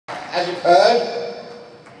As you've heard,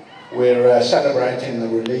 we're celebrating the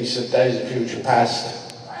release of Days of Future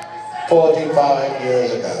Past 45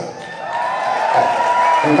 years ago.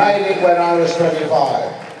 We made it when I was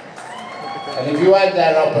 25. And if you add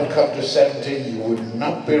that up and come to 70, you would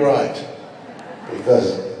not be right.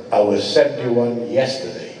 Because I was 71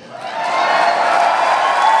 yesterday.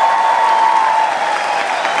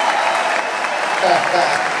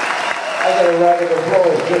 I got a round of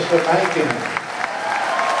applause just for making it.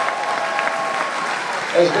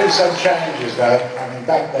 There's been some changes though. I mean,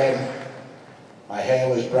 back then, my hair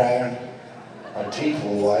was brown, my teeth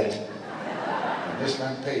were white, and this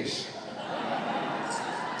meant peace.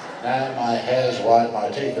 Now my hair's white, my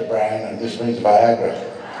teeth are brown, and this means Viagra.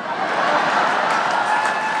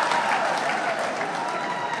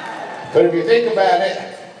 But if you think about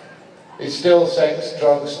it, it's still sex,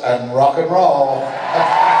 drugs, and rock and roll.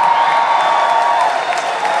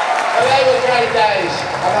 But they were great days,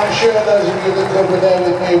 and I'm sure those of you that were there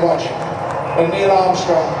with me watching, when Neil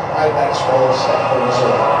Armstrong made that small step from the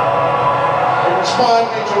soil. It inspired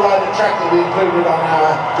me to write a track that we included on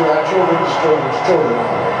to our children's album.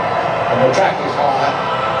 And the track is Higher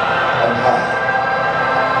and Higher.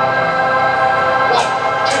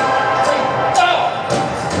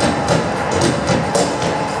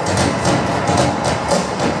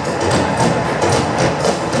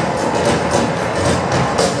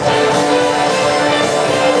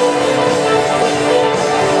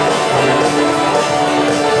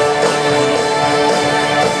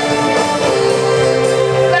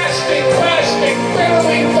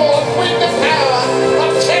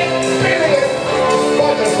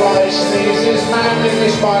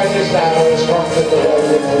 Finest hours conquered the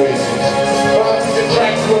golden breezes. From to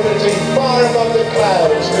tranquility, far above the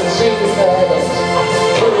clouds, concealing the heavens,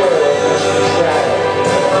 clear as the shadow.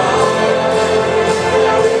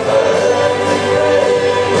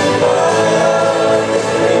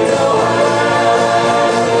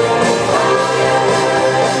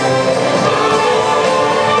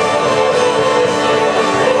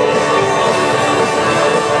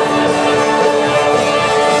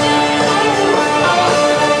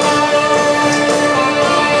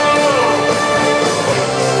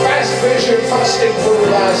 Fasting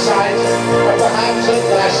through our sight, and perhaps at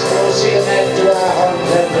last we'll see an end to our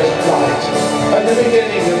home's endless flight, and the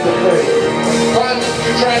beginning of the free. Climbing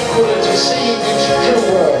to tranquility, seeing its true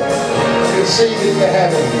world, conceiving the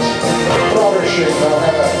heavens, flourishing on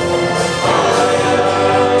earth.